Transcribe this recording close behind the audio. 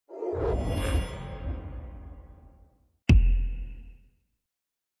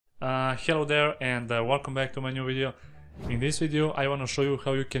Hello there and welcome back to my new video. In this video I want to show you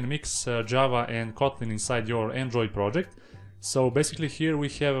how you can mix Java and Kotlin inside your Android project. So basically here we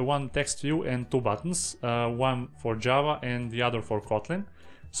have one text view and two buttons, one for Java and the other for Kotlin.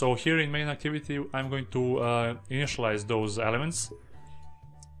 So here in main activity I'm going to initialize those elements.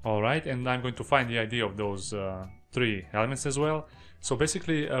 Alright, and I'm going to find the ID of those three elements as well. So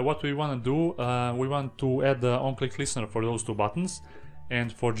basically what we want to do, we want to add the on-click listener for those two buttons. And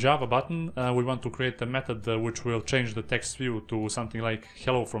for Java button, we want to create a method which will change the text view to something like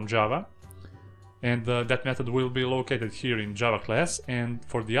hello from Java. And that method will be located here in Java class. And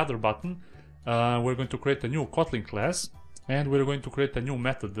for the other button, we're going to create a new Kotlin class. And we're going to create a new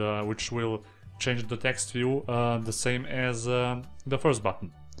method which will change the text view the same as the first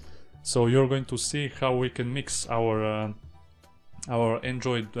button. So you're going to see how we can mix our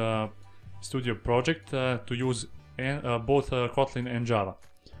Android Studio project to use both Kotlin and Java.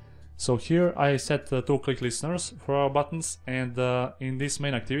 So here I set two click listeners for our buttons, and in this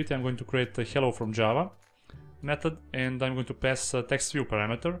main activity I'm going to create a hello from Java method, and I'm going to pass a text view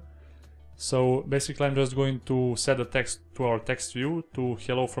parameter. So basically I'm just going to set the text to our text view to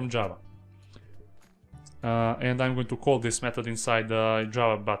hello from Java. And I'm going to call this method inside the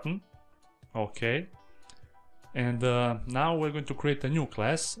Java button. Okay. And now we're going to create a new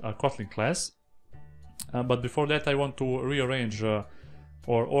class, a Kotlin class. But before that I want to rearrange or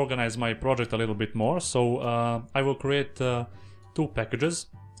organize my project a little bit more. So I will create two packages.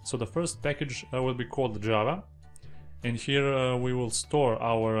 So the first package will be called Java, and here we will store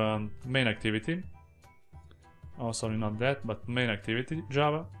our main activity. Oh, sorry, not that, but main activity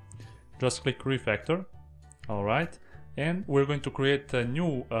Java. Just click refactor. Alright, and we're going to create a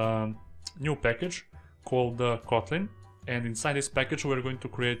new package called Kotlin, and inside this package we're going to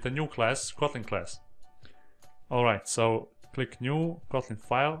create a new class, Kotlin class. Alright, so click new Kotlin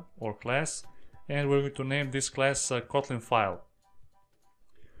file or class, and we're going to name this class Kotlin file.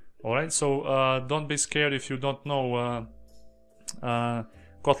 Alright, so don't be scared if you don't know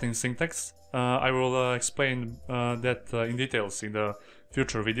Kotlin syntax. I will explain that in details in the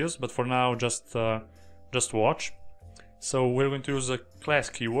future videos, but for now just watch. So we're going to use a class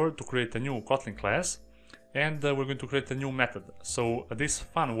keyword to create a new Kotlin class, and we're going to create a new method. So this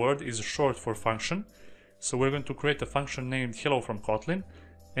fun word is short for function. So we're going to create a function named hello from Kotlin,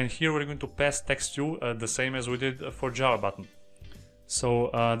 and here we're going to pass text view the same as we did for Java button. So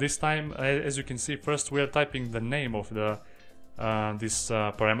this time, as you can see, first we are typing the name of this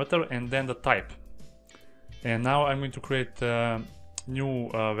parameter and then the type. And now I'm going to create a new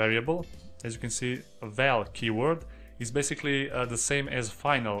variable. As you can see, a val keyword is basically the same as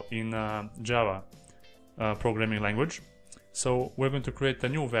final in Java programming language. So we're going to create a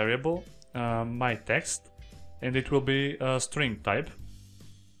new variable, my text, and it will be a string type,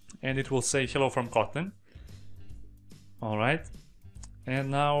 and it will say hello from Kotlin. Alright, and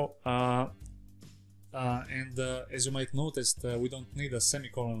now as you might notice, we don't need a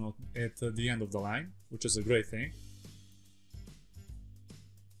semicolon at the end of the line, which is a great thing.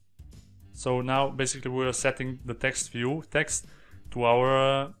 So now basically we're setting the text view text to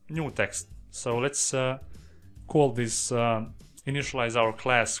our new text. So let's call this initialize our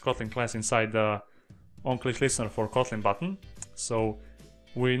class, Kotlin class, inside the on-click listener for Kotlin button. So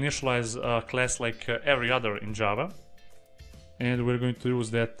we initialize a class like every other in Java, and we're going to use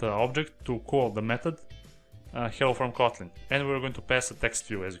that object to call the method hello from Kotlin, and we're going to pass a text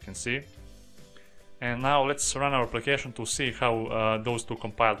view, as you can see. And now let's run our application to see how those two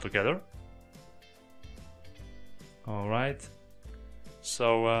compile together. Alright,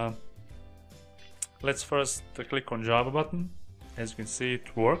 so let's first click on Java button. As you can see,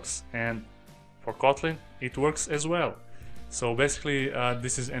 it works, and for Kotlin it works as well. So basically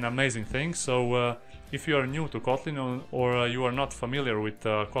this is an amazing thing. So if you are new to Kotlin or you are not familiar with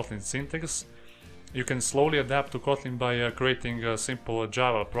Kotlin syntax, you can slowly adapt to Kotlin by creating a simple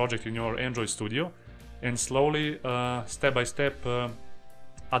Java project in your Android Studio, and slowly step by step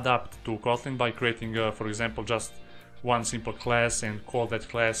adapt to Kotlin by creating for example just one simple class and call that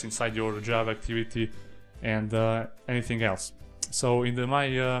class inside your Java activity and anything else. So in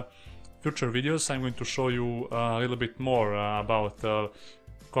my future videos I'm going to show you a little bit more about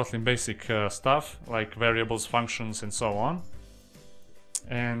Kotlin basic stuff like variables, functions, and so on.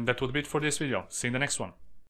 And that would be it for this video. See you in the next one.